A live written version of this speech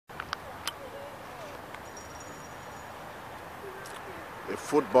a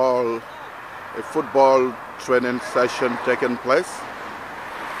football training session taking place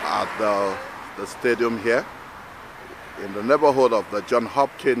at the stadium here in the neighborhood of the Johns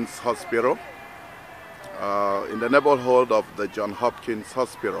Hopkins Hospital.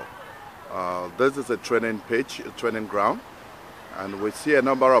 This is a training pitch, a training ground, and we see a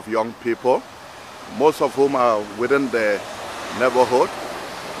number of young people, most of whom are within the neighborhood,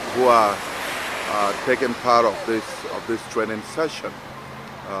 who are taking part of this training session,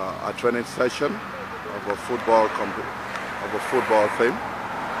 a training session of a football theme,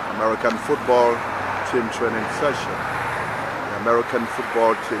 American football team training session. The American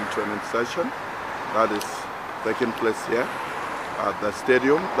football team training session that is taking place here at the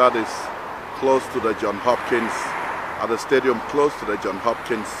stadium that is close to the Johns Hopkins, at the stadium close to the Johns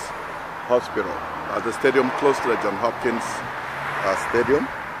Hopkins Hospital. At the stadium close to the Johns Hopkins Stadium,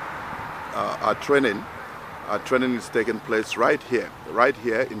 our training is taking place right here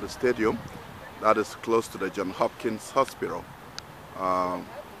in the stadium that is close to the Johns Hopkins Hospital. A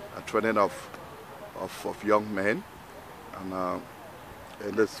training of young men, and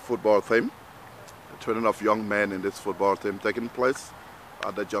in this football theme, a training of young men in this football theme taking place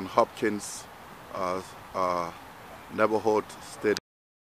at the Johns Hopkins neighborhood stadium.